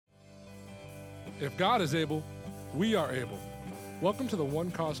If God is able, we are able. Welcome to the One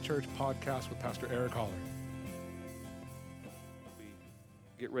Cause Church podcast with Pastor Eric Holler.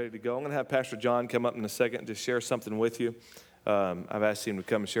 Get ready to go. I'm going to have Pastor John come up in a second to share something with you. I've asked him to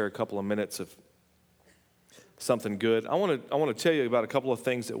come and share a couple of minutes of something good. I want to tell you about a couple of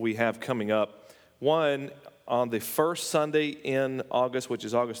things that we have coming up. One, on the first Sunday in August, which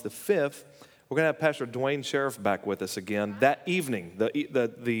is August the 5th, we're going to have Pastor Dwayne Sheriff back with us again that evening,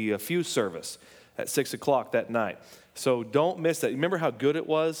 the fuse service at 6 o'clock that night. So don't miss that. Remember how good it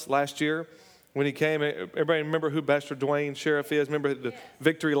was last year when he came? Everybody remember who Pastor Dwayne Sheriff is? Remember the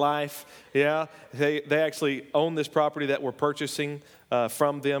Victory Life? Yeah, they actually own this property that we're purchasing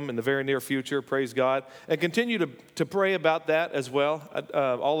from them in the very near future. Praise God. And continue to pray about that as well.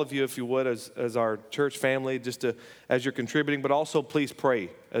 All of you, if you would, as our church family, as you're contributing, but also please pray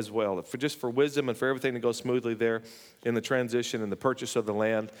as well for wisdom and for everything to go smoothly there in the transition and the purchase of the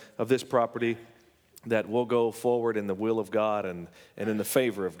land of this property, that will go forward in the will of God and in the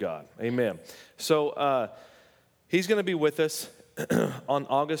favor of God. Amen. So he's going to be with us on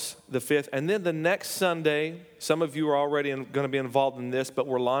August the 5th. And then the next Sunday, some of you are already going to be involved in this, but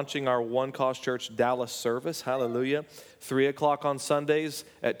we're launching our One Cause Church Dallas service. Hallelujah. 3 o'clock on Sundays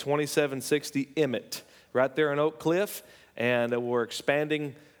at 2760 Emmett, right there in Oak Cliff. And we're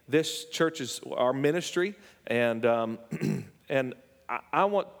expanding this church's, our ministry. And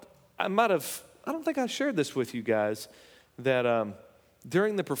I don't think I shared this with you guys, that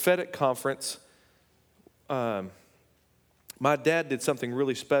during the prophetic conference, my dad did something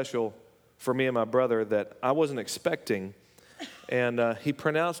really special for me and my brother that I wasn't expecting, and he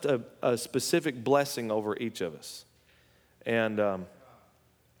pronounced a specific blessing over each of us. And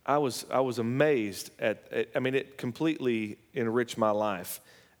I was amazed at it. I mean, it completely enriched my life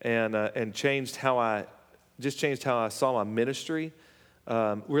and changed how I saw my ministry.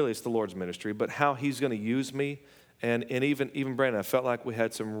 Really, it's the Lord's ministry, but how He's going to use me, and even Brandon, I felt like we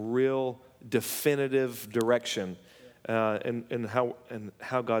had some real definitive direction in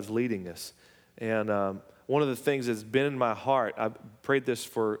how God's leading us. And one of the things that's been in my heart, I've prayed this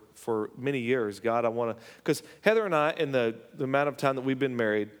for many years. God, I want to, because Heather and I, in the amount of time that we've been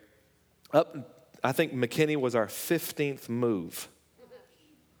married, I think McKinney was our 15th move,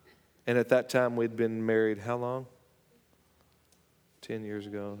 and at that time we'd been married how long? 10 years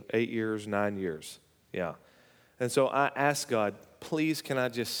ago, 8 years, 9 years. Yeah. And so I asked God, please, can I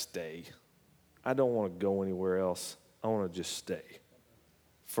just stay? I don't want to go anywhere else. I want to just stay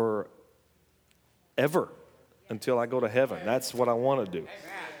forever until I go to heaven. That's what I want to do.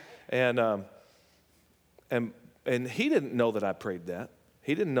 And he didn't know that I prayed that.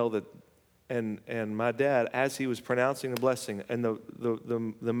 He didn't know that. And my dad, as he was pronouncing the blessing, and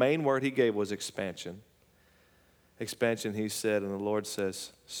the main word he gave was expansion. Expansion, he said, and the Lord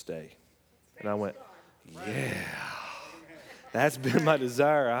says, stay. And I went, yeah, that's been my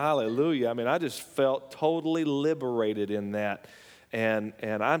desire. Hallelujah. I mean, I just felt totally liberated in that. And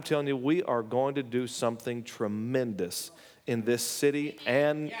I'm telling you, we are going to do something tremendous in this city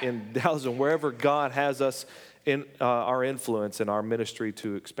and in Dallas and wherever God has us in our influence and our ministry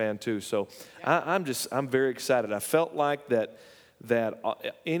to expand to. So I'm very excited. I felt like that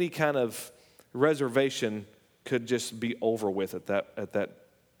any kind of reservation could just be over with at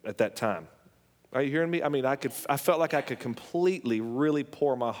that time. Are you hearing me? I mean, I felt like I could completely really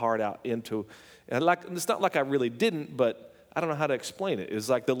pour my heart out into, and it's not like I really didn't, but I don't know how to explain it. It's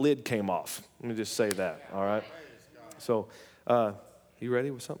like the lid came off. Let me just say that. All right. So, you ready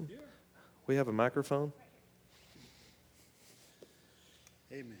with something? We have a microphone.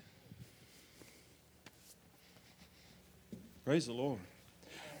 Amen. Praise the Lord.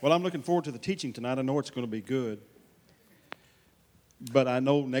 Well, I'm looking forward to the teaching tonight. I know it's going to be good, but I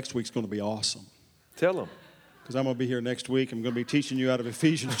know next week's going to be awesome. Tell them. Because I'm going to be here next week. I'm going to be teaching you out of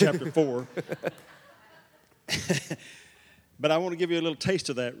Ephesians chapter 4. But I want to give you a little taste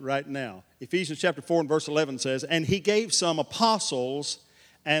of that right now. Ephesians chapter 4 and verse 11 says, "And he gave some apostles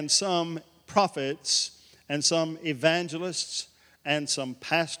and some prophets and some evangelists and some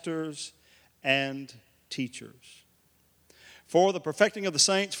pastors and teachers, for the perfecting of the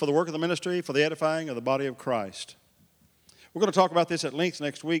saints, for the work of the ministry, for the edifying of the body of Christ." We're going to talk about this at length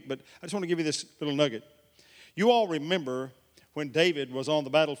next week, but I just want to give you this little nugget. You all remember when David was on the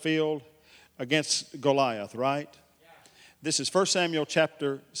battlefield against Goliath, right? This is 1 Samuel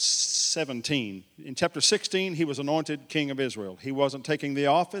chapter 17. In chapter 16, he was anointed king of Israel. He wasn't taking the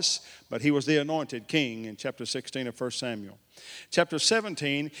office, but he was the anointed king in chapter 16 of 1 Samuel. Chapter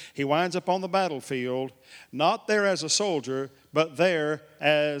 17, he winds up on the battlefield, not there as a soldier, but there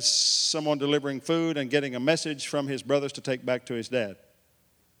as someone delivering food and getting a message from his brothers to take back to his dad.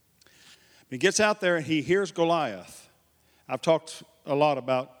 He gets out there and he hears Goliath. I've talked a lot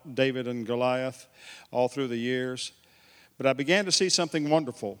about David and Goliath all through the years, but I began to see something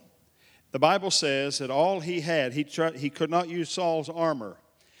wonderful. The Bible says that all he had, he could not use Saul's armor.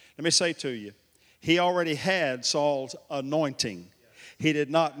 Let me say to you, he already had Saul's anointing. He did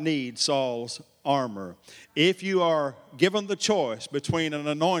not need Saul's armor. If you are given the choice between an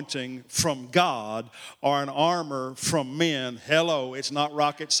anointing from God or an armor from men, hello, it's not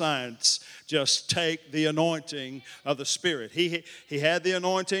rocket science. Just take the anointing of the Spirit. He had the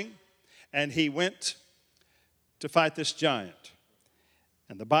anointing, and he went to fight this giant.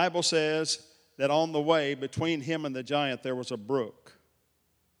 And the Bible says that on the way between him and the giant there was a brook.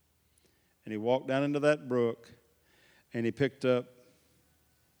 And he walked down into that brook, and he picked up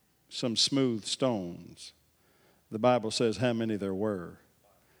some smooth stones. The Bible says how many there were.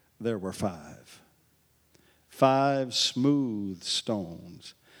 There were 5. 5 smooth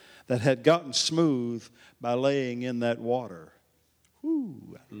stones that had gotten smooth by laying in that water.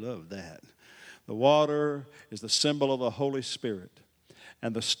 Whew, I love that. The water is the symbol of the Holy Spirit.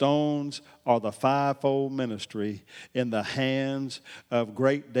 And the stones are the fivefold ministry in the hands of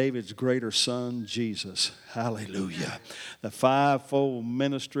great David's greater son, Jesus. Hallelujah. The fivefold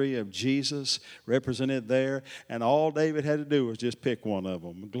ministry of Jesus represented there. And all David had to do was just pick one of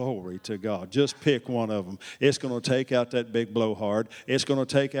them. Glory to God. Just pick one of them. It's going to take out that big blowhard. It's going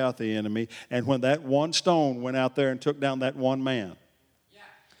to take out the enemy. And when that one stone went out there and took down that one man,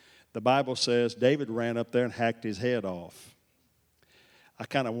 the Bible says David ran up there and hacked his head off. I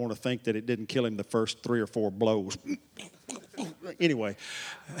kind of want to think that it didn't kill him the first 3 or 4 blows. Anyway,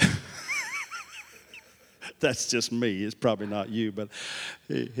 that's just me. It's probably not you, but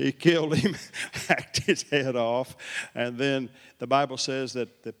he killed him, hacked his head off, and then the Bible says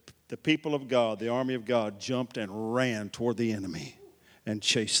that the people of God, the army of God, jumped and ran toward the enemy and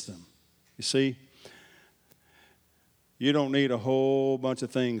chased them. You see? You don't need a whole bunch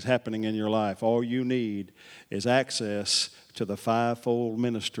of things happening in your life. All you need is access to the fivefold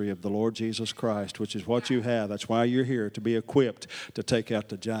ministry of the Lord Jesus Christ, which is what you have. That's why you're here, to be equipped to take out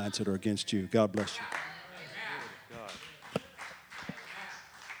the giants that are against you. God bless you.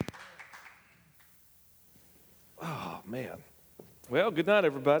 Oh, man. Well, good night,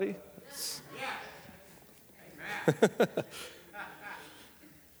 everybody.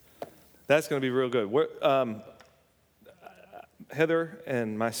 That's going to be real good. Heather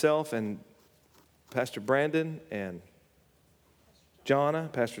and myself and Pastor Brandon and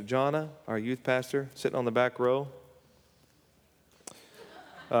Pastor Jonna, our youth pastor, sitting on the back row.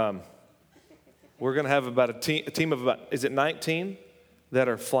 We're going to have about a team of about, is it 19 that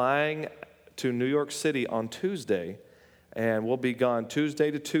are flying to New York City on Tuesday, and we'll be gone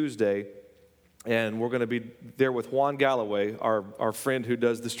Tuesday to Tuesday. And we're going to be there with Juan Galloway, our friend who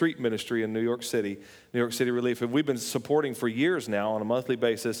does the street ministry in New York City Relief. And we've been supporting for years now on a monthly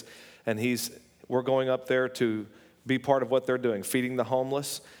basis. And we're going up there to be part of what they're doing, feeding the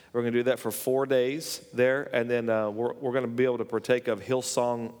homeless. We're going to do that for 4 days there. And then we're going to be able to partake of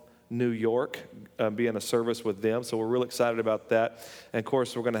Hillsong New York, be in a service with them. So we're really excited about that. And, of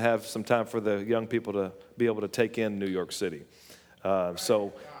course, we're going to have some time for the young people to be able to take in New York City.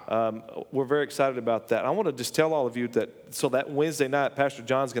 We're very excited about that. I want to just tell all of you that Wednesday night, Pastor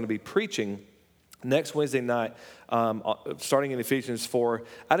John's going to be preaching next Wednesday night, starting in Ephesians 4.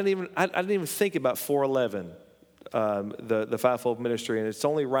 I didn't even think about 4:11, the fivefold ministry, and it's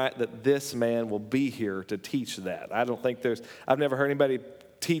only right that this man will be here to teach that. I've never heard anybody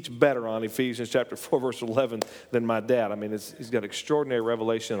teach better on Ephesians chapter 4, verse 11 than my dad. I mean, he's got extraordinary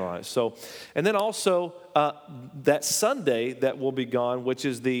revelation on it. So, and then also that Sunday that will be gone, which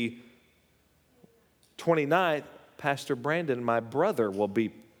is the 29th, Pastor Brandon, my brother, will be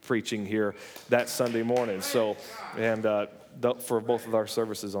preaching here that Sunday morning. So, and for both of our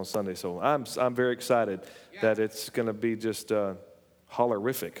services on Sunday. So I'm very excited that it's going to be just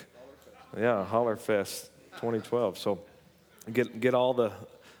hollerific. Yeah, Hollerfest 2012. So get all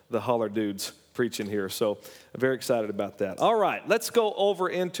the holler dudes preaching here. So I'm very excited about that. All right, let's go over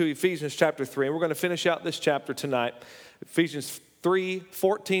into Ephesians chapter 3. And we're going to finish out this chapter tonight. Ephesians 3,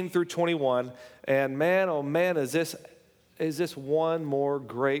 14 through 21. And man, oh man, is this one more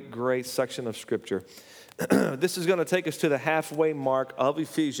great section of Scripture. This is going to take us to the halfway mark of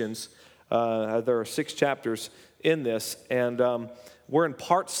Ephesians. There are 6 chapters in this. And we're in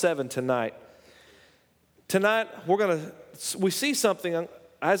part 7 tonight. Tonight, we see something,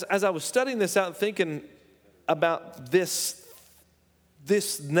 as I was studying this out and thinking about this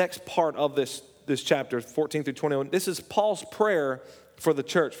next part of this chapter, 14 through 21, this is Paul's prayer for the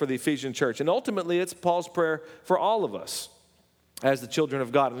church, for the Ephesian church. And ultimately, it's Paul's prayer for all of us. as the children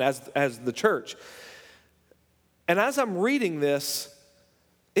of God and as the church. And as I'm reading this,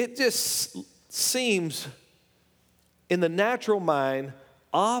 it just seems in the natural mind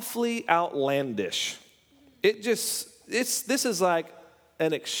awfully outlandish. This is like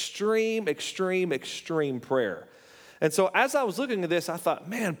an extreme prayer. And so as I was looking at this, I thought,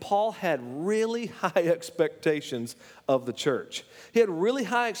 man, Paul had really high expectations of the church. He had really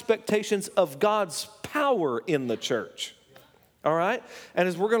high expectations of God's power in the church. All right? And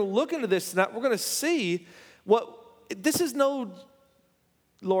as we're going to look into this tonight, we're going to see this is no,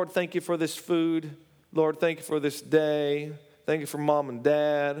 Lord, thank you for this food. Lord, thank you for this day. Thank you for mom and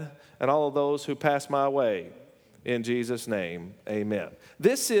dad and all of those who passed my way. In Jesus' name, amen.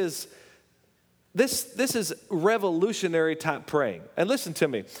 This is revolutionary type praying. And listen to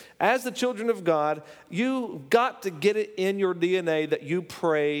me. As the children of God, you got to get it in your DNA that you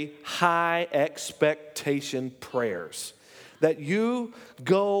pray high expectation prayers. That you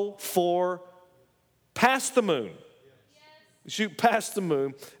go for past the moon. Shoot past the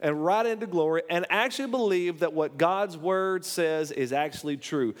moon and right into glory and actually believe that what God's word says is actually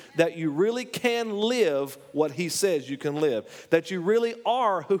true. That you really can live what he says you can live. That you really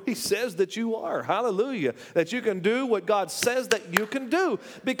are who he says that you are. Hallelujah. That you can do what God says that you can do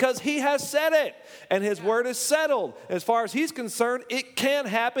because he has said it and his word is settled. As far as he's concerned, it can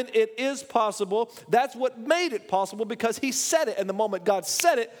happen. It is possible. That's what made it possible because he said it. And the moment God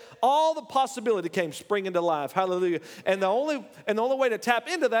said it, all the possibility came springing to life. Hallelujah. And the only way to tap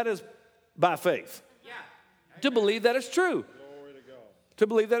into that is by faith. Yeah. To believe that it's true. Glory to God. To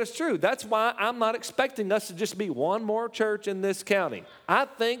believe that it's true. That's why I'm not expecting us to just be one more church in this county. I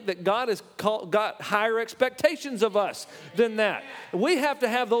think that God has got higher expectations of us than that. We have to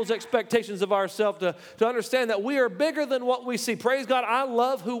have those expectations of ourselves to understand that we are bigger than what we see. Praise God, I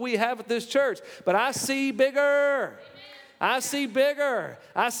love who we have at this church, but I see bigger. I see bigger.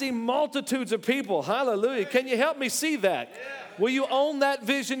 I see multitudes of people. Hallelujah. Can you help me see that? Will you own that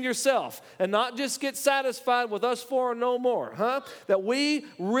vision yourself and not just get satisfied with us four and no more, huh? That we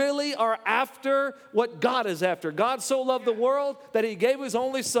really are after what God is after. God so loved the world that he gave his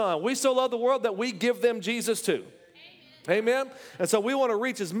only son. We so love the world that we give them Jesus too. Amen? And so we want to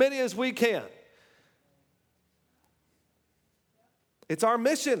reach as many as we can. It's our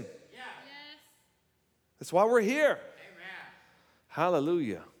mission. That's why we're here.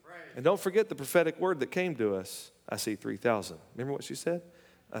 Hallelujah. Right. And don't forget the prophetic word that came to us. I see 3,000. Remember what she said?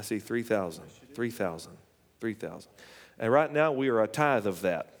 I see 3,000, 3,000, 3,000. And right now we are a tithe of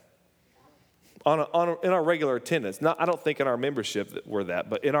that. In our regular attendance. I don't think in our membership that we're that,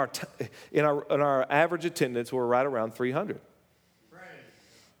 but in our average attendance, we're right around 300. Right.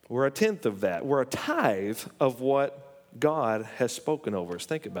 We're a tenth of that. We're a tithe of what God has spoken over us.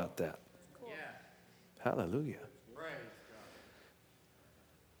 Think about that. Cool. Yeah. Hallelujah.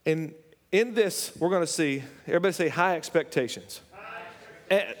 And in this, we're going to see, everybody say high expectations.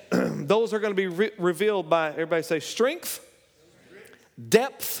 And those are going to be revealed by, everybody say strength,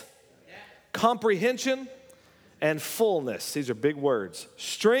 depth, comprehension, and fullness. These are big words.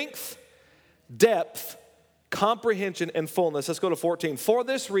 Strength, depth, comprehension, and fullness. Let's go to 14. For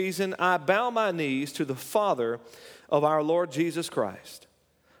this reason, I bow my knees to the Father of our Lord Jesus Christ,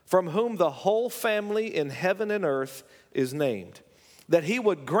 from whom the whole family in heaven and earth is named, that he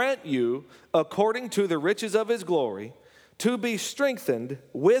would grant you, according to the riches of his glory, to be strengthened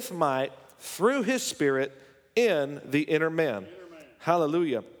with might through his Spirit in the inner man.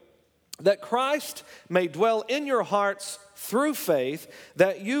 Hallelujah. That Christ may dwell in your hearts through faith,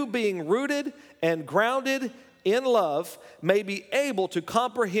 that you being rooted and grounded in love may be able to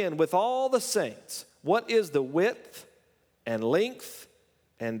comprehend with all the saints what is the width and length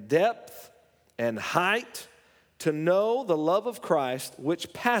and depth and height, to know the love of Christ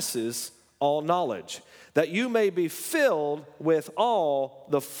which passes all knowledge, that you may be filled with all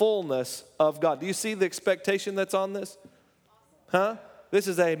the fullness of God. Do you see the expectation that's on this? Huh? This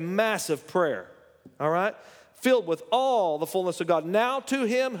is a massive prayer, all right? Filled with all the fullness of God. Now to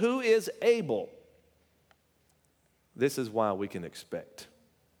him who is able. This is why we can expect.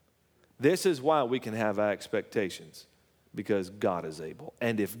 This is why we can have our expectations, because God is able.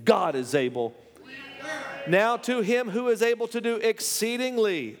 And if God is able, now to him who is able to do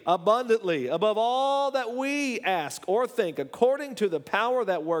exceedingly abundantly above all that we ask or think, according to the power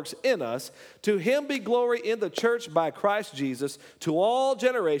that works in us, to him be glory in the church by Christ Jesus to all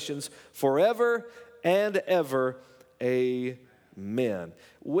generations forever and ever. Amen.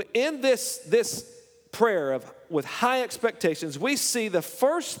 In this prayer with high expectations, we see the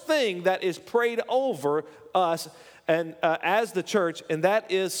first thing that is prayed over us and as the church, and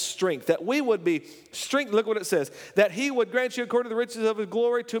that is strength. That we would be strength. Look what it says. That he would grant you according to the riches of his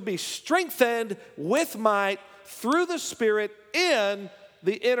glory to be strengthened with might through the Spirit in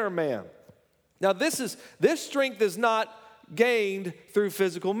the inner man. Now this strength is not gained through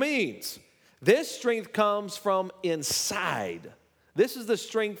physical means. This strength comes from inside. This is the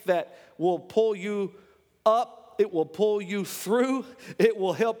strength that will pull you up. It will pull you through. It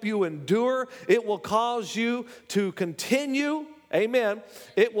will help you endure. It will cause you to continue. Amen.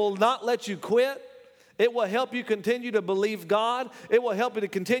 It will not let you quit. It will help you continue to believe God. It will help you to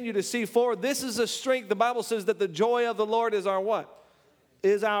continue to see forward. This is a strength. The Bible says that the joy of the Lord is our what?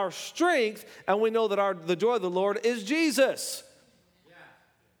 Is our strength. And we know that the joy of the Lord is Jesus. Yeah.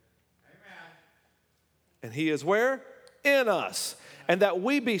 Amen. And he is where? In us. And that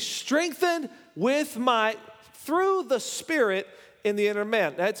we be strengthened with might through the Spirit in the inner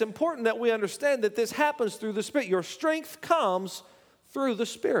man. Now, it's important that we understand that this happens through the Spirit. Your strength comes through the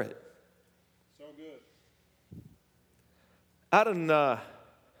Spirit. So good.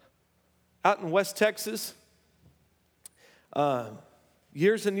 Out in West Texas,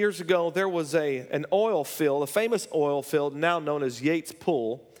 years and years ago, there was an oil field, a famous oil field now known as Yates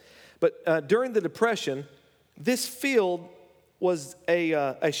Pool. But during the Depression, this field was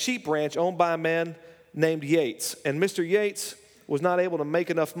a sheep ranch owned by a man named Yates. And Mr. Yates was not able to make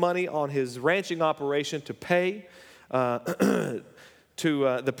enough money on his ranching operation to pay to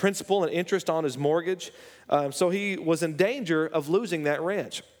the principal and interest on his mortgage. So he was in danger of losing that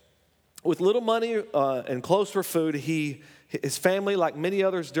ranch. With little money and clothes for food, his family, like many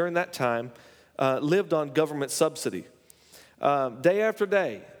others during that time, lived on government subsidy. Day after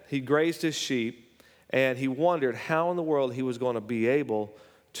day, he grazed his sheep, and he wondered how in the world he was going to be able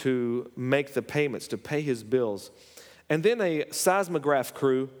to make the payments, to pay his bills. And then a seismograph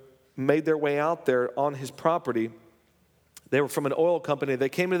crew made their way out there on his property. They were from an oil company. They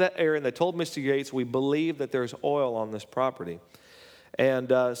came to that area and they told Mr. Yates, we believe that there's oil on this property. And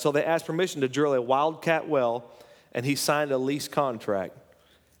so they asked permission to drill a wildcat well, and he signed a lease contract.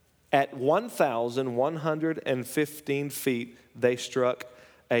 At 1,115 feet, they struck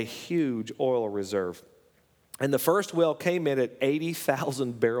a huge oil reserve. And the first well came in at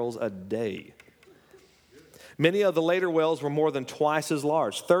 80,000 barrels a day. Many of the later wells were more than twice as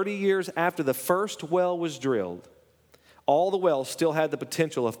large. 30 years after the first well was drilled, all the wells still had the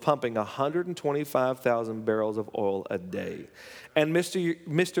potential of pumping 125,000 barrels of oil a day. And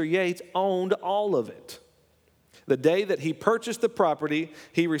Mr. Yates owned all of it. The day that he purchased the property,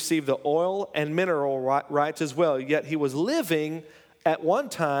 he received the oil and mineral rights as well. Yet he was living at one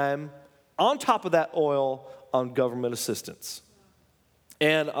time on top of that oil on government assistance.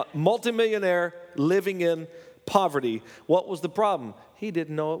 And a multimillionaire living in poverty. What was the problem? He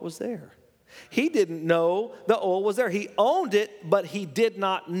didn't know it was there. He didn't know the oil was there. He owned it, but he did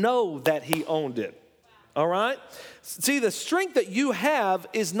not know that he owned it. All right? See, the strength that you have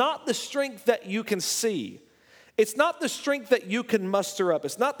is not the strength that you can see. It's not the strength that you can muster up.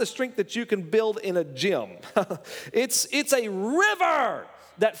 It's not the strength that you can build in a gym. It's a river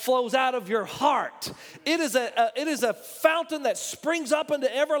that flows out of your heart. It is a fountain that springs up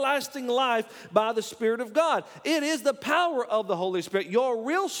into everlasting life by the Spirit of God. It is the power of the Holy Spirit. Your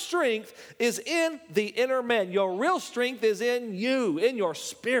real strength is in the inner man. Your real strength is in you, in your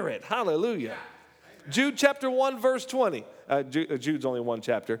spirit. Hallelujah. Jude chapter 1, verse 20. Jude's only one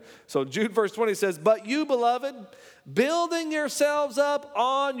chapter. So Jude verse 20 says, but you, beloved, building yourselves up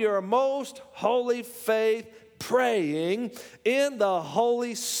on your most holy faith, praying in the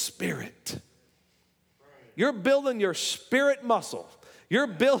Holy Spirit. You're building your spirit muscle. You're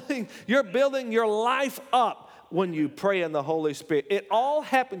building your life up when you pray in the Holy Spirit. It all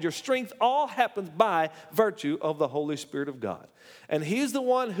happens, your strength all happens by virtue of the Holy Spirit of God. And He's the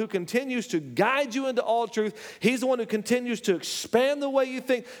one who continues to guide you into all truth. He's the one who continues to expand the way you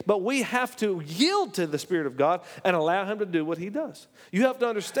think. But we have to yield to the Spirit of God and allow Him to do what He does. You have to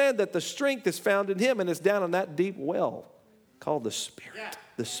understand that the strength is found in Him, and it's down in that deep well called the Spirit.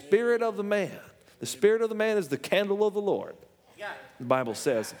 The Spirit of the man. The Spirit of the man is the candle of the Lord, the Bible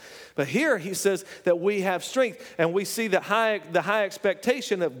says. But here he says that we have strength, and we see the high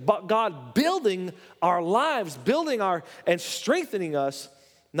expectation of God building our lives, and strengthening us,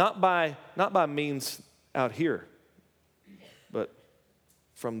 not by means out here, but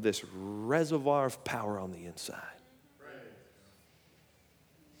from this reservoir of power on the inside.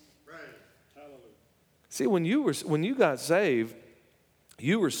 See, when you got saved,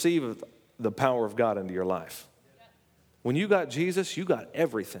 you received the power of God into your life. When you got Jesus, you got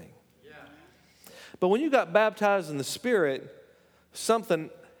everything. Yeah. But when you got baptized in the Spirit, something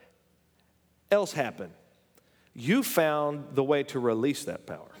else happened. you found the way to release that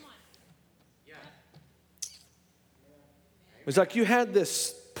power. It's like you had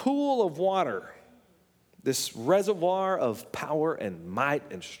this pool of water, this reservoir of power and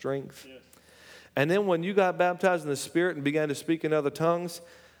might and strength. And then when you got baptized in the Spirit and began to speak in other tongues,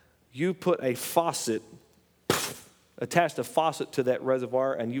 you put a faucet, attached a faucet to that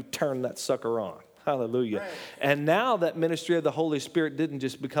reservoir, and you turned that sucker on. Hallelujah. Right. And now that ministry of the Holy Spirit didn't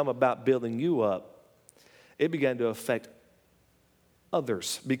just become about building you up. It began to affect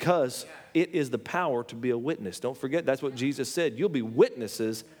others because it is the power to be a witness. Don't forget, that's what Jesus said. You'll be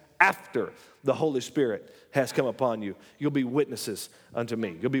witnesses after the Holy Spirit has come upon you. You'll be witnesses unto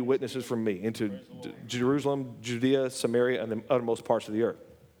me. You'll be witnesses from me into Jerusalem, Judea, Samaria, and the uttermost parts of the earth.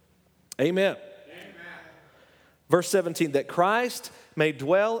 Amen. Verse 17, that Christ may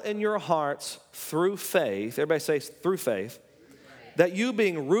dwell in your hearts through faith. Everybody say through faith. That you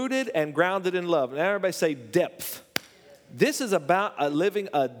being rooted and grounded in love. And everybody say depth. This is about having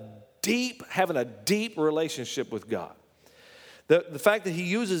a deep relationship with God. The fact that he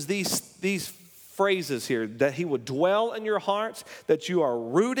uses these phrases here, that he would dwell in your hearts, that you are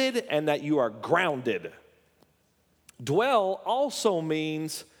rooted and that you are grounded. Dwell also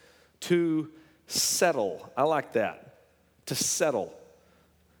means to settle. I like that. To settle.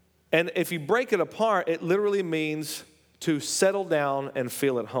 And if you break it apart, it literally means to settle down and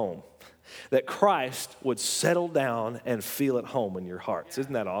feel at home. That Christ would settle down and feel at home in your hearts.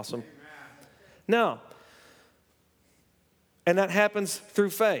 Isn't that awesome? Now, and that happens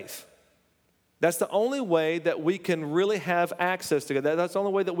through faith. That's the only way that we can really have access to God. That's the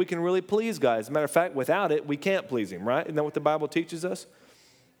only way that we can really please God. As a matter of fact, without it, we can't please him, right? Isn't that what the Bible teaches us?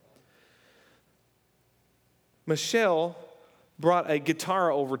 Michelle brought a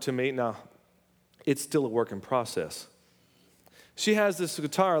guitar over to me. Now, it's still a work in process. She has this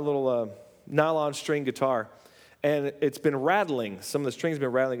guitar, a little nylon string guitar, and it's been rattling. Some of the strings have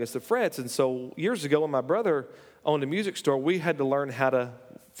been rattling against the frets. And so years ago when my brother owned a music store, we had to learn how to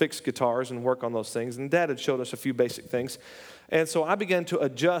fix guitars and work on those things. And Dad had showed us a few basic things. And so I began to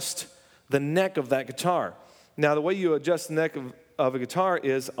adjust the neck of that guitar. Now, the way you adjust the neck of a guitar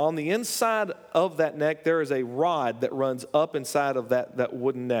is on the inside of that neck, there is a rod that runs up inside of that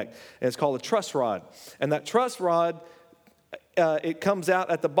wooden neck. And it's called a truss rod. And that truss rod, it comes out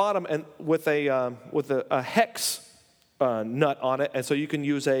at the bottom and with a hex nut on it. And so you can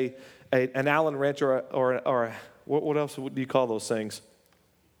use an Allen wrench or what else do you call those things?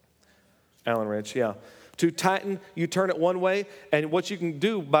 Allen wrench, yeah. To tighten, you turn it one way, and what you can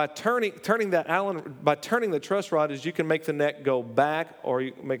do by turning the truss rod is you can make the neck go back or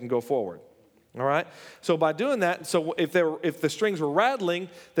you make it go forward. All right? So by doing that, so if the strings were rattling,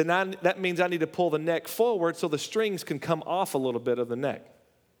 then that means I need to pull the neck forward so the strings can come off a little bit of the neck.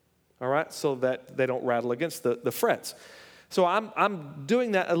 All right? So that they don't rattle against the frets. So I'm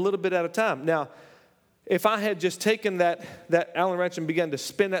doing that a little bit at a time. Now, if I had just taken that Allen wrench and began to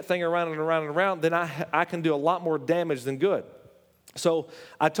spin that thing around and around and around, then I can do a lot more damage than good. So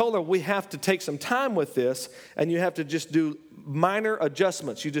I told her we have to take some time with this, and you have to just do minor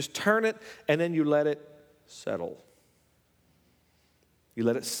adjustments. You just turn it, and then you let it settle. You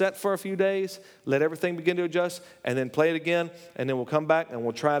let it set for a few days, let everything begin to adjust, and then play it again, and then we'll come back and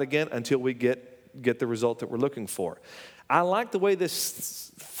we'll try it again until we get the result that we're looking for. I like the way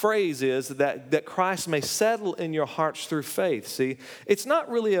this phrase is that Christ may settle in your hearts through faith. See, it's not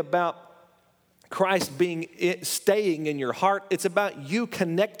really about Christ staying in your heart. It's about you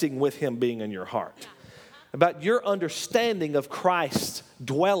connecting with him being in your heart. About your understanding of Christ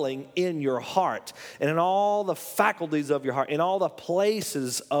dwelling in your heart and in all the faculties of your heart, in all the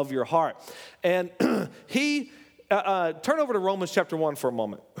places of your heart. And turn over to Romans chapter 1 for a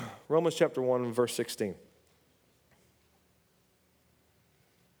moment. Romans chapter 1, verse 16.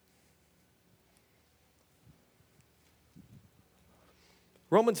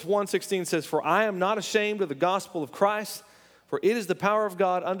 Romans 1:16 says, "For I am not ashamed of the gospel of Christ, for it is the power of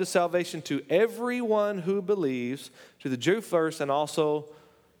God unto salvation to everyone who believes, to the Jew first and also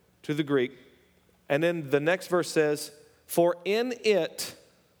to the Greek." And then the next verse says, "For in it,"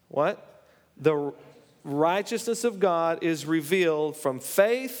 what? "The righteousness of God is revealed from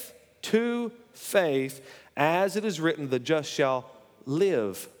faith to faith, as it is written, the just shall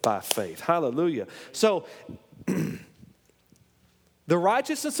live by faith." Hallelujah. So, the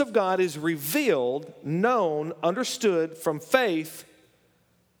righteousness of God is revealed, known, understood from faith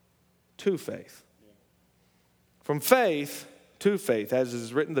to faith. From faith to faith, as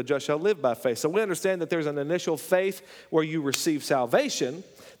is written, the just shall live by faith. So we understand that there's an initial faith where you receive salvation.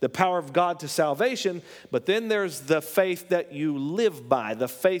 the power of God to salvation, but then there's the faith that you live by, the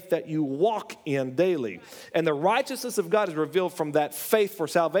faith that you walk in daily. And the righteousness of God is revealed from that faith for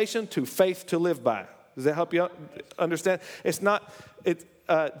salvation to faith to live by. Does that help you understand? It's not,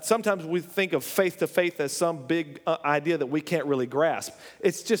 sometimes we think of faith to faith as some big idea that we can't really grasp.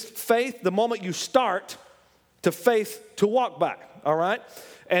 It's just faith the moment you start to faith to walk by, all right?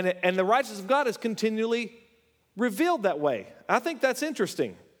 And the righteousness of God is continually revealed that way. I think that's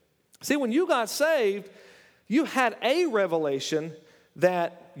interesting. See, when you got saved, you had a revelation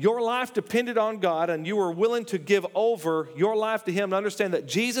that your life depended on God and you were willing to give over your life to Him to understand that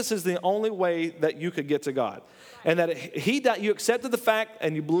Jesus is the only way that you could get to God. And that He died, you accepted the fact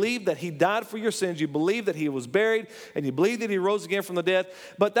and you believed that He died for your sins. You believed that He was buried and you believed that He rose again from the dead.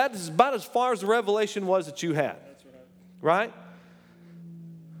 But that is about as far as the revelation was that you had. Right?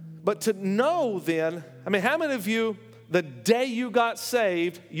 But to know then, I mean, how many of you, the day you got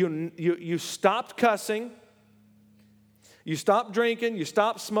saved, you stopped cussing, you stopped drinking, you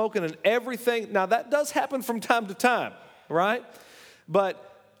stopped smoking and everything. Now, that does happen from time to time, right?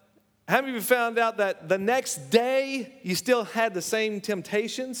 But how many of you found out that the next day you still had the same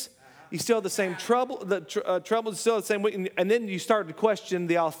temptations? You still had the same trouble, trouble is still the same way, and then you started to question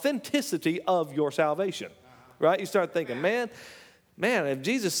the authenticity of your salvation, right? You start thinking, man, if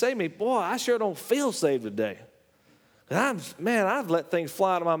Jesus saved me, boy, I sure don't feel saved today. I've let things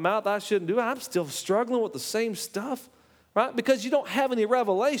fly out of my mouth I shouldn't do. I'm still struggling with the same stuff, right? Because you don't have any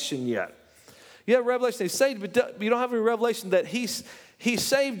revelation yet. You have revelation that He saved you, but you don't have any revelation that He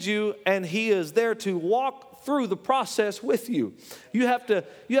saved you and He is there to walk through the process with you. You have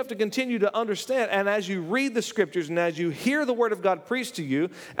to continue to understand, and as you read the Scriptures and as you hear the Word of God preached to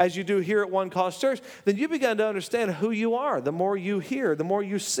you, as you do here at One Cause Church, then you begin to understand who you are. The more you hear, the more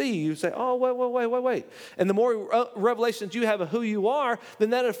you see, you say, oh, wait. And the more revelations you have of who you are,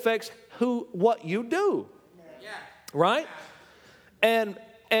 then that affects what you do. Yeah. Right? And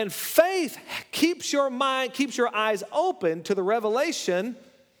faith keeps your mind, keeps your eyes open to the revelation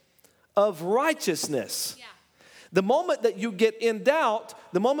of righteousness. Yeah. The moment that you get in doubt,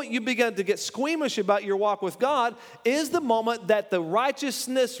 the moment you begin to get squeamish about your walk with God is the moment that the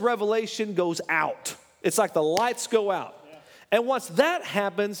righteousness revelation goes out. It's like the lights go out. Yeah. And once that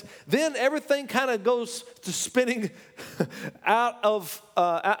happens, then everything kind of goes to spinning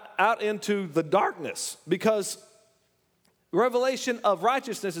out into the darkness, because revelation of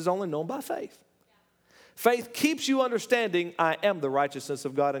righteousness is only known by faith. Faith keeps you understanding, I am the righteousness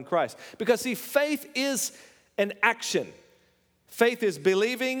of God in Christ. Because see, faith is an action. Faith is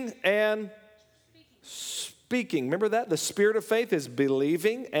believing and speaking. Remember that? The spirit of faith is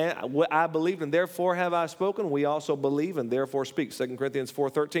believing. And I believed and therefore have I spoken. We also believe and therefore speak. 2 Corinthians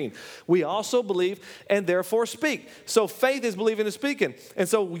 4:13. We also believe and therefore speak. So faith is believing and speaking. And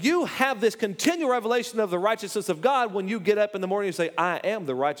so you have this continual revelation of the righteousness of God when you get up in the morning and say, I am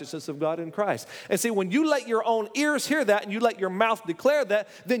the righteousness of God in Christ. And see, when you let your own ears hear that and you let your mouth declare that,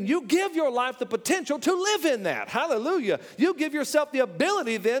 then you give your life the potential to live in that. Hallelujah. You give yourself the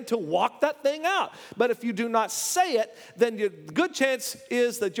ability then to walk that thing out. But if you do not say it, then the good chance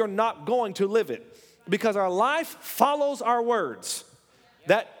is that you're not going to live it, because our life follows our words.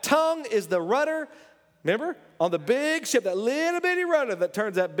 That tongue is the rudder, remember, on the big ship, that little bitty rudder that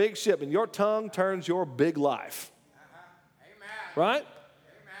turns that big ship, and your tongue turns your big life. Right?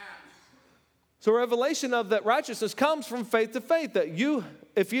 So revelation of that righteousness comes from faith to faith, that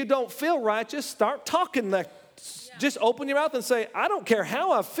if you don't feel righteous, start talking that. Just open your mouth and say, I don't care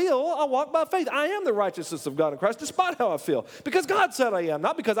how I feel, I'll walk by faith. I am the righteousness of God in Christ despite how I feel. Because God said I am.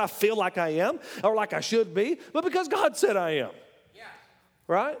 Not because I feel like I am or like I should be, but because God said I am. Yeah.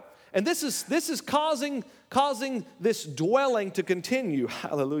 Right? And this is causing this dwelling to continue.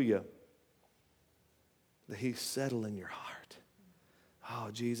 Hallelujah. That He's settling your heart.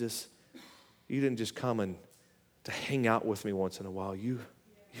 Oh, Jesus, you didn't just come and to hang out with me once in a while. You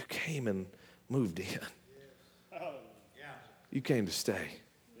came and moved in. You came to stay.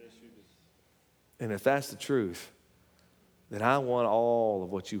 And if that's the truth, then I want all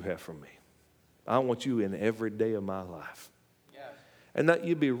of what you have from me. I want you in every day of my life. Yes. And that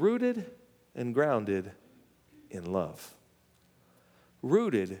you be rooted and grounded in love.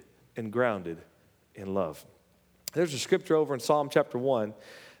 Rooted and grounded in love. There's a scripture over in Psalm chapter 1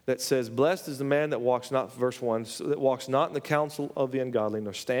 that says, blessed is the man that walks not, verse 1, that walks not in the counsel of the ungodly,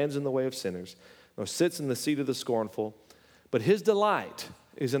 nor stands in the way of sinners, nor sits in the seat of the scornful. But his delight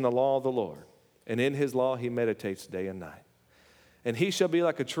is in the law of the Lord, and in his law he meditates day and night. And he shall be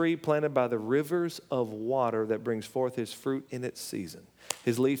like a tree planted by the rivers of water that brings forth his fruit in its season.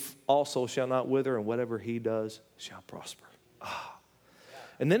 His leaf also shall not wither, and whatever he does shall prosper.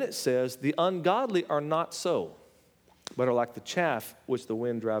 And then it says, the ungodly are not so, but are like the chaff which the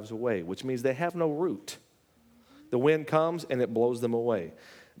wind drives away, which means they have no root. The wind comes and it blows them away.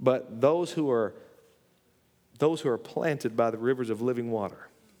 But those who are planted by the rivers of living water,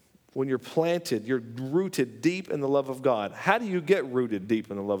 when you're planted, you're rooted deep in the love of God. How do you get rooted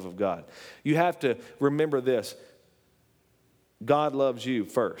deep in the love of God? You have to remember this. God loves you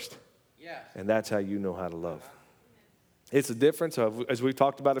first. Yes. And that's how you know how to love. It's a difference, as we've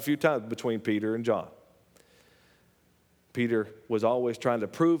talked about a few times, between Peter and John. Peter was always trying to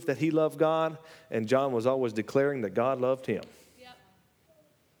prove that he loved God, and John was always declaring that God loved him. Yep.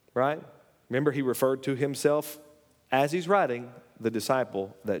 Right? Remember, he referred to himself, as he's writing, the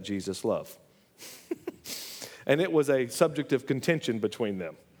disciple that Jesus loved. And it was a subject of contention between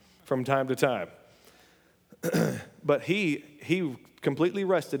them from time to time. But he completely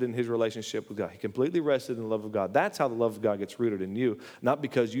rested in his relationship with God. He completely rested in the love of God. That's how the love of God gets rooted in you, not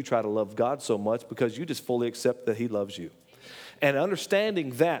because you try to love God so much, because you just fully accept that he loves you. And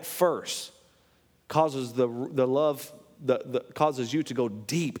understanding that first causes the love, causes you to go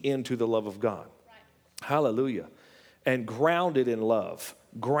deep into the love of God. Right. Hallelujah. And grounded in love.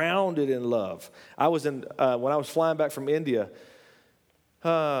 Grounded in love. I was when I was flying back from India,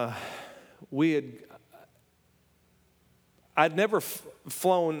 I'd never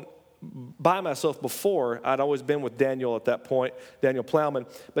flown by myself before. I'd always been with Daniel at that point, Daniel Plowman.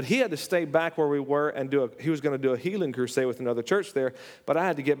 But he had to stay back where we were and he was going to do a healing crusade with another church there. But I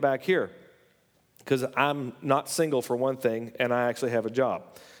had to get back here because I'm not single for one thing, and I actually have a job.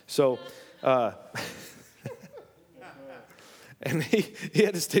 So, and he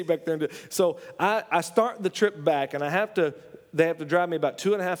had to stay back there and do it. So I start the trip back, and they have to drive me about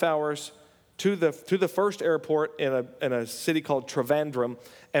 2.5 hours to the first airport in a city called Trivandrum.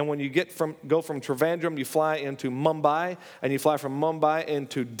 And when you go from Trivandrum, you fly into Mumbai, and you fly from Mumbai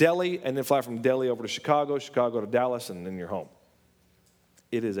into Delhi, and then fly from Delhi over to Chicago to Dallas, and then you're home.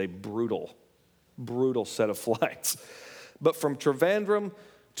 It is a brutal, brutal set of flights. But from Trivandrum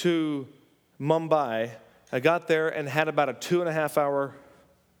to Mumbai, I got there and had about a 2.5 hour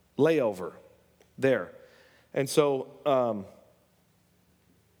layover there. And so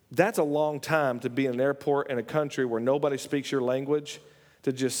that's a long time to be in an airport in a country where nobody speaks your language,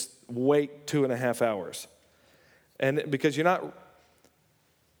 to just wait 2.5 hours. And because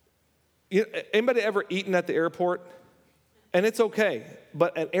anybody ever eaten at the airport? And it's okay,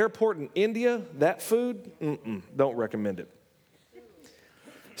 but at airport in India, that food, don't recommend it.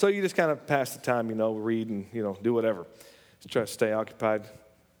 So you just kind of pass the time, read and, do whatever. Just try to stay occupied.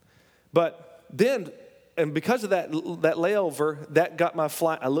 But then, and because of that layover, that got my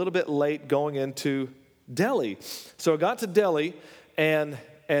flight a little bit late going into Delhi. So I got to Delhi, and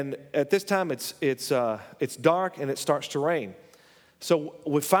at this time it's dark and it starts to rain. So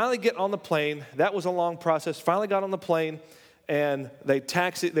we finally get on the plane. That was a long process. Finally got on the plane, and they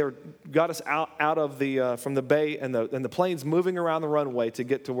got us out of from the bay, and the plane's moving around the runway to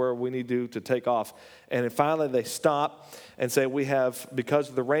get to where we need to take off. And then finally they stop and say, because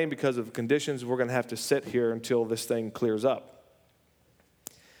of the rain, because of the conditions, we're going to have to sit here until this thing clears up.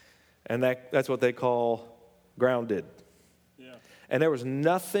 And that's what they call grounded. Yeah. And there was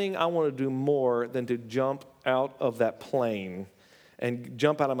nothing I wanted to do more than to jump out of that plane and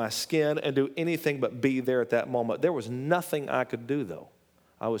jump out of my skin and do anything but be there at that moment. There was nothing I could do, though.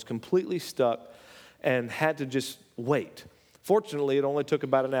 I was completely stuck and had to just wait. Fortunately, it only took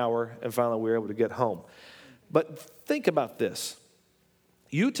about an hour, and finally we were able to get home. But think about this.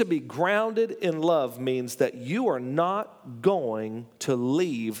 You to be grounded in love means that you are not going to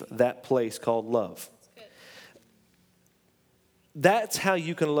leave that place called love. That's how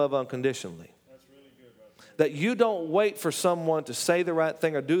you can love unconditionally. That you don't wait for someone to say the right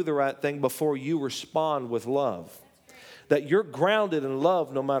thing or do the right thing before you respond with love. That you're grounded in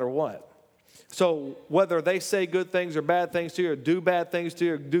love no matter what. So whether they say good things or bad things to you, or do bad things to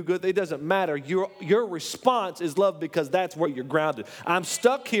you, or do good, it doesn't matter. Your response is love, because that's where you're grounded. I'm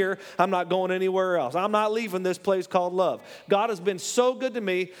stuck here. I'm not going anywhere else. I'm not leaving this place called love. God has been so good to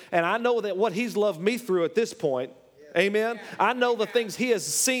me, and I know that what he's loved me through at this point, amen. I know the things he has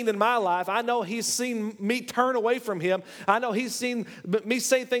seen in my life. I know he's seen me turn away from him. I know he's seen me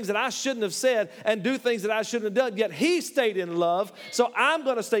say things that I shouldn't have said and do things that I shouldn't have done. Yet he stayed in love. So I'm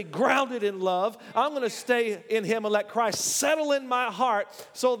going to stay grounded in love. I'm going to stay in him and let Christ settle in my heart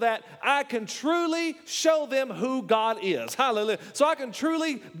so that I can truly show them who God is. Hallelujah. So I can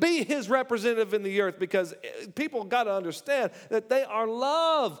truly be his representative in the earth, because people got to understand that they are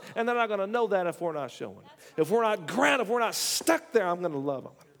loved. And they're not going to know that if we're not showing it. If we're not if we're not stuck there, I'm going to love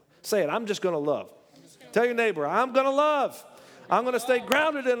them. Say it, I'm just going to love. Tell your neighbor, I'm going to love. I'm going to stay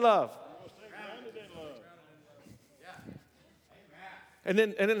grounded in love. And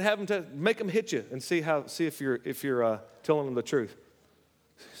then have them to make them hit you and see if you're telling them the truth.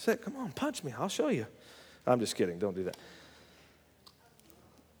 Say, come on, punch me. I'll show you. I'm just kidding. Don't do that.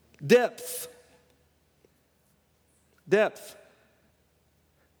 Depth.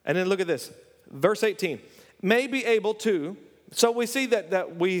 And then look at this. Verse 18. May be able to. So we see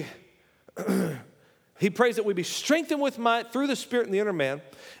that we, he prays that we be strengthened with might through the Spirit in the inner man,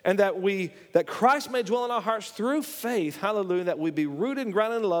 and that Christ may dwell in our hearts through faith, hallelujah, that we be rooted and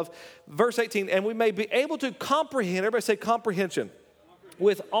grounded in love. Verse 18, and we may be able to comprehend, everybody say comprehension,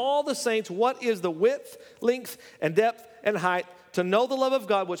 with all the saints, what is the width, length, and depth, and height, to know the love of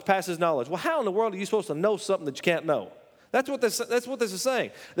God which passes knowledge. Well, how in the world are you supposed to know something that you can't know? That's what this is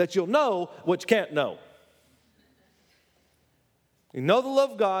saying, that you'll know what you can't know. You know the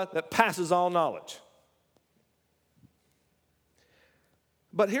love of God that passes all knowledge.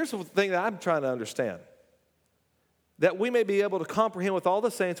 But here's the thing that I'm trying to understand. That we may be able to comprehend with all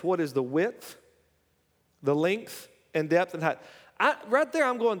the saints what is the width, the length, and depth and height. Right there,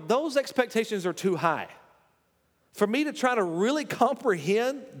 I'm going, those expectations are too high. For me to try to really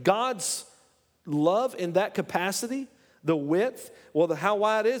comprehend God's love in that capacity, the width, well, how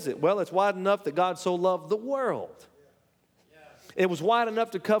wide is it? Well, it's wide enough that God so loved the world. It was wide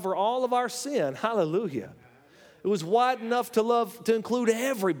enough to cover all of our sin. Hallelujah. It was wide enough to include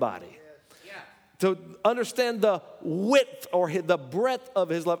everybody. To understand the width or the breadth of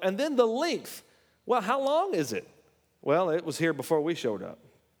his love. And then the length. Well, how long is it? Well, it was here before we showed up.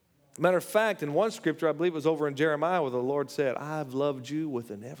 Matter of fact, in one scripture, I believe it was over in Jeremiah, where the Lord said, I've loved you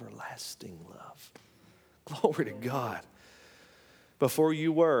with an everlasting love. Glory to God. Before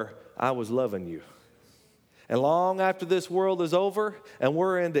you were, I was loving you. And long after this world is over and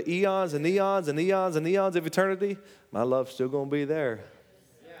we're into eons and eons and eons and eons of eternity, my love's still going to be there.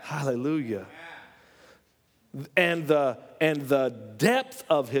 Yeah. Hallelujah. Yeah. And the depth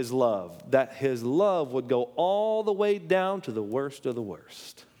of his love, that his love would go all the way down to the worst of the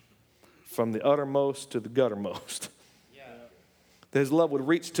worst, from the uttermost to the guttermost. Yeah. His love would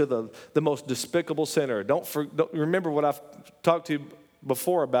reach to the most despicable sinner. Don't remember what I've talked to you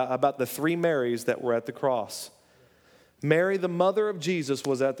before about the three Marys that were at the cross. Mary, the mother of Jesus,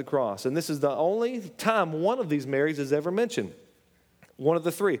 was at the cross. And this is the only time one of these Marys is ever mentioned. One of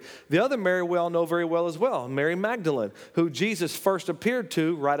the three. The other Mary we all know very well as well, Mary Magdalene, who Jesus first appeared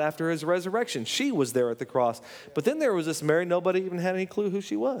to right after his resurrection. She was there at the cross. But then there was this Mary, nobody even had any clue who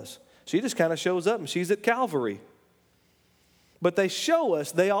she was. She just kind of shows up and she's at Calvary. But they show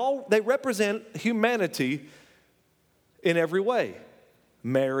us, they represent humanity in every way.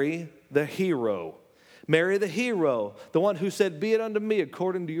 Mary, the hero. Mary, the hero, the one who said, be it unto me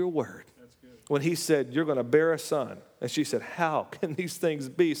according to your word. That's good. When he said, you're going to bear a son. And she said, how can these things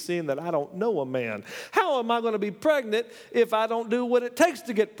be, seeing that I don't know a man? How am I going to be pregnant if I don't do what it takes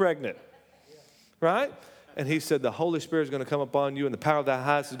to get pregnant? Right? And he said, the Holy Spirit is going to come upon you and the power of the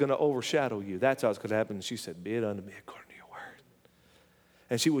highest is going to overshadow you. That's how it's going to happen. And she said, be it unto me according to your word.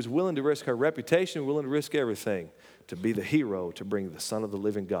 And she was willing to risk her reputation, willing to risk everything to be the hero, to bring the Son of the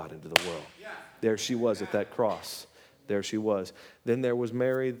living God into the world. There she was at that cross. There she was. Then there was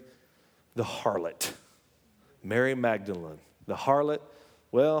Mary, the harlot. Mary Magdalene. The harlot,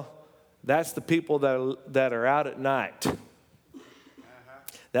 well, that's the people that are out at night.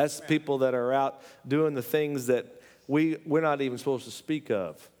 That's the people that are out doing the things that we're not even supposed to speak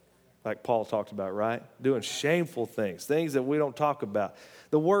of, like Paul talked about, right? Doing shameful things that we don't talk about.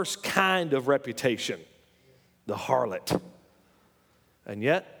 The worst kind of reputation, the harlot. And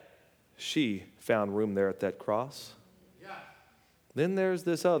yet, she found room there at that cross. Then there's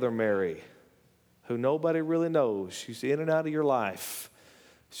this other Mary who nobody really knows. She's in and out of your life.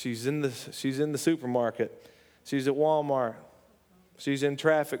 She's in the supermarket. She's at Walmart. She's in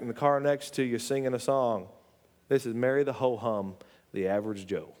traffic in the car next to you singing a song. This is Mary the ho-hum, the average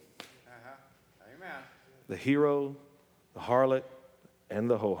Joe. Amen. The hero, the harlot, and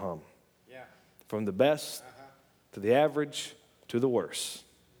the ho-hum. Yeah. From the best to the average to the worst.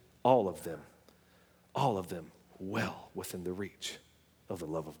 All of them well within the reach of the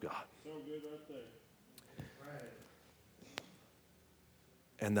love of God. So good right there.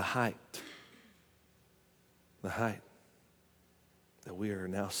 And the height, that we are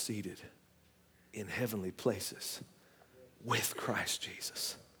now seated in heavenly places with Christ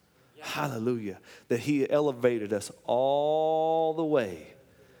Jesus. Yeah. Hallelujah. That he elevated us all the way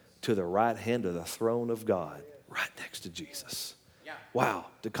to the right hand of the throne of God, right next to Jesus. Yeah. Wow.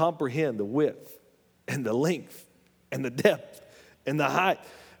 To comprehend the width and the length and the depth and the height.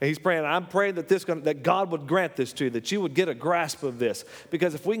 And he's praying, I'm praying that God would grant this to you, that you would get a grasp of this.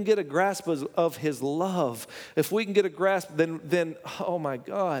 Because if we can get a grasp of his love, if we can get a grasp, then oh my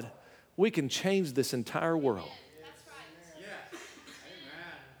God, we can change this entire world. That's right. Yes.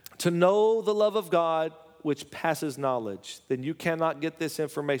 Amen. To know the love of God, which passes knowledge, then you cannot get this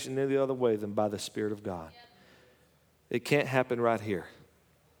information any other way than by the Spirit of God. It can't happen right here.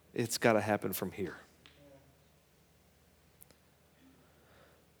 It's got to happen from here.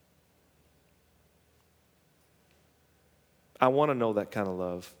 I want to know that kind of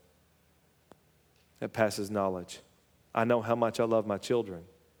love that passes knowledge. I know how much I love my children.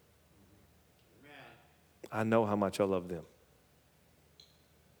 I know how much I love them.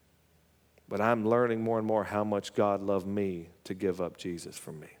 But I'm learning more and more how much God loved me to give up Jesus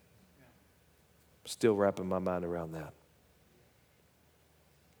for me. Still wrapping my mind around that.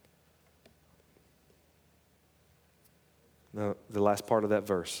 Now, the last part of that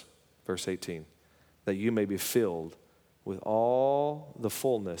verse, verse 18, that you may be filled with all the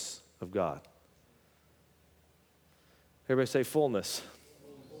fullness of God. Everybody say fullness.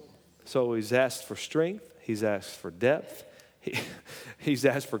 So he's asked for strength, he's asked for depth, he's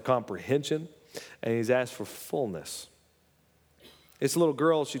asked for comprehension, and he's asked for fullness. This little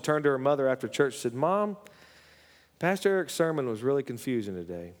girl, she turned to her mother after church and said, Mom, Pastor Eric's sermon was really confusing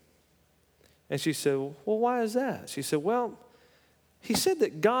today. And she said, well, why is that? She said, well, he said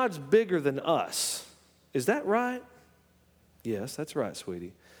that God's bigger than us. Is that right? Yes, that's right,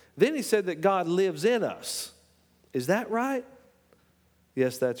 sweetie. Then he said that God lives in us. Is that right?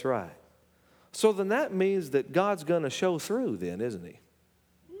 Yes, that's right. So then that means that God's going to show through then, isn't he?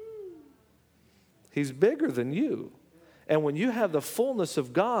 He's bigger than you. And when you have the fullness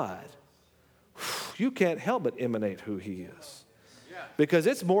of God, you can't help but emanate who he is. Because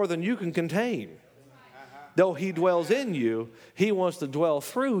it's more than you can contain. Though he dwells in you, he wants to dwell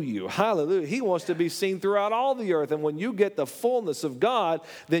through you. Hallelujah. He wants to be seen throughout all the earth. And when you get the fullness of God,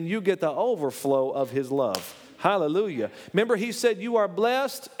 then you get the overflow of his love. Hallelujah. Remember, he said you are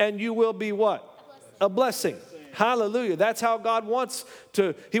blessed and you will be what? A blessing. Hallelujah. That's how God wants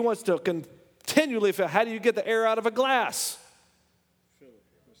to, he wants to continually fill. How do you get the air out of a glass?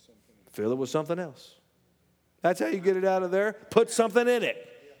 Fill it with something else. That's how you get it out of there. Put something in it.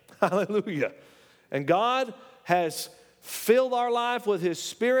 Hallelujah. And God has filled our life with his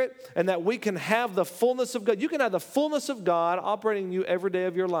Spirit, and that we can have the fullness of God. You can have the fullness of God operating in you every day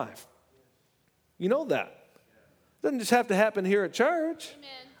of your life. You know that. It doesn't just have to happen here at church. Amen.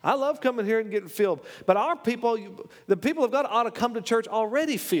 I love coming here and getting filled. But our people, the people of God ought to come to church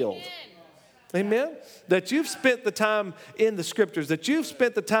already filled. Amen. Amen? That you've spent the time in the scriptures, that you've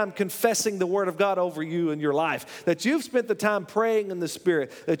spent the time confessing the word of God over you in your life, that you've spent the time praying in the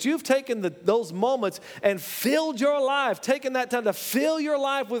Spirit, that you've taken those moments and filled your life, taken that time to fill your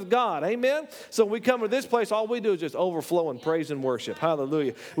life with God. Amen? So when we come to this place, all we do is just overflow in praise and worship.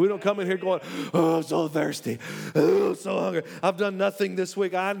 Hallelujah. We don't come in here going, oh, I'm so thirsty. Oh, I'm so hungry. I've done nothing this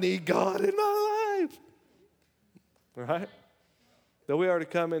week. I need God in my life. All right? So we already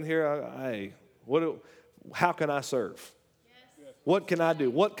come in here, hey, how can I serve? Yes. What can I do?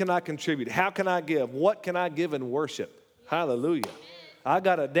 What can I contribute? How can I give? What can I give in worship? Yes. Hallelujah. Amen. I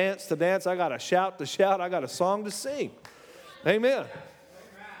got a dance to dance. I got a shout to shout. I got a song to sing. Amen. Amen.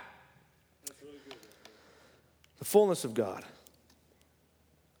 The fullness of God.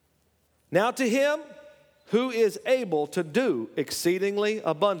 Now to him who is able to do exceedingly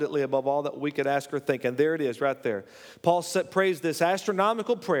abundantly above all that we could ask or think. And there it is right there. Paul prays this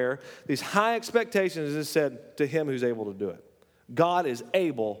astronomical prayer, these high expectations, and said to him who's able to do it. God is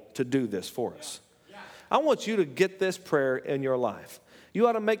able to do this for us. I want you to get this prayer in your life. You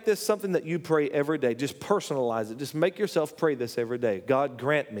ought to make this something that you pray every day. Just personalize it. Just make yourself pray this every day. God,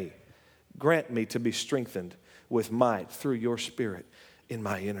 grant me to be strengthened with might through your Spirit in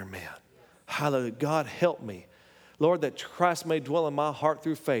my inner man. Hallelujah. God, help me. Lord, that Christ may dwell in my heart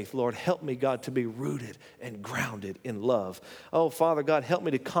through faith. Lord, help me, God, to be rooted and grounded in love. Oh, Father God, help me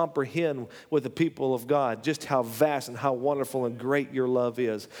to comprehend with the people of God just how vast and how wonderful and great your love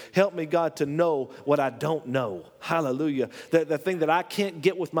is. Help me, God, to know what I don't know. Hallelujah. The thing that I can't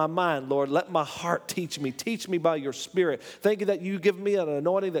get with my mind, Lord, let my heart teach me. Teach me by your Spirit. Thank you that you give me an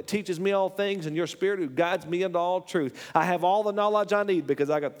anointing that teaches me all things, and your Spirit who guides me into all truth. I have all the knowledge I need because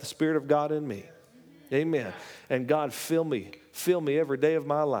I got the Spirit of God in me. Amen. And God, fill me every day of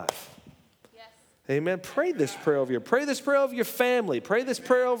my life. Yes. Amen. Pray this prayer over you. Pray this prayer over your family. Pray this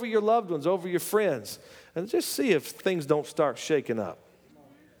prayer over your loved ones, over your friends. And just see if things don't start shaking up.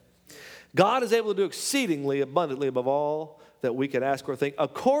 God is able to do exceedingly abundantly above all that we could ask or think,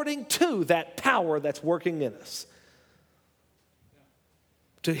 according to that power that's working in us.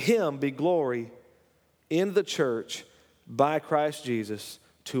 To him be glory in the church by Christ Jesus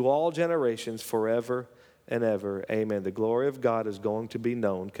to all generations forever and ever. Amen. The glory of God is going to be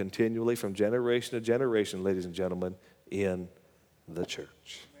known continually from generation to generation, ladies and gentlemen, in the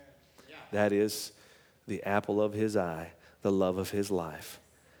church. That is the apple of his eye, the love of his life.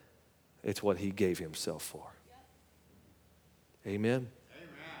 It's what he gave himself for. Amen.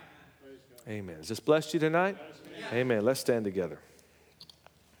 Amen. Has this blessed you tonight? Amen. Let's stand together.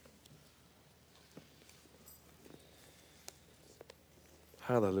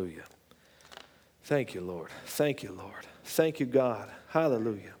 Hallelujah. Thank you, Lord. Thank you, Lord. Thank you, God.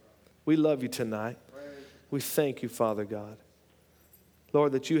 Hallelujah. We love you tonight. We thank you, Father God.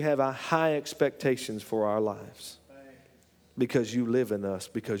 Lord, that you have high expectations for our lives because you live in us,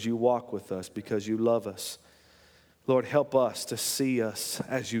 because you walk with us, because you love us. Lord, help us to see us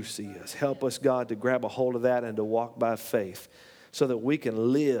as you see us. Help us, God, to grab a hold of that and to walk by faith so that we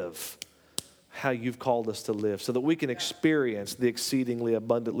can live how you've called us to live, so that we can experience the exceedingly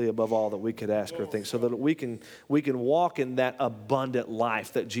abundantly above all that we could ask or think, so that we can walk in that abundant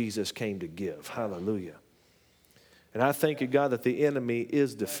life that Jesus came to give. Hallelujah. And I thank you, God, that the enemy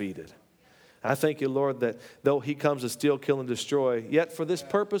is defeated. I thank you, Lord, that though he comes to steal, kill, and destroy, yet for this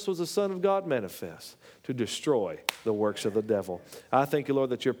purpose was the Son of God manifest, to destroy the works of the devil. I thank you,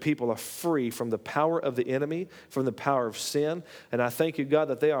 Lord, that your people are free from the power of the enemy, from the power of sin. And I thank you, God,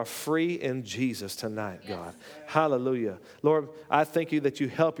 that they are free in Jesus tonight, God. Hallelujah. Lord, I thank you that you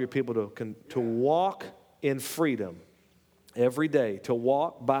help your people to walk in freedom every day, to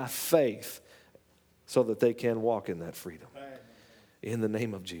walk by faith so that they can walk in that freedom. In the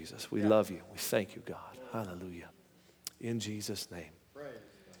name of Jesus, we love you. We thank you, God. Hallelujah. In Jesus' name.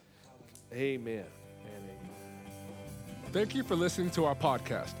 Amen. Thank you for listening to our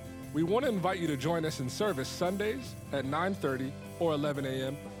podcast. We want to invite you to join us in service Sundays at 9:30 or 11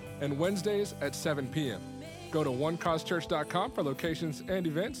 a.m. and Wednesdays at 7 p.m. Go to onecausechurch.com for locations and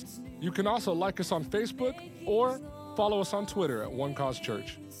events. You can also like us on Facebook or follow us on Twitter at One Cause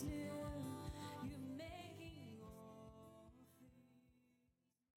Church.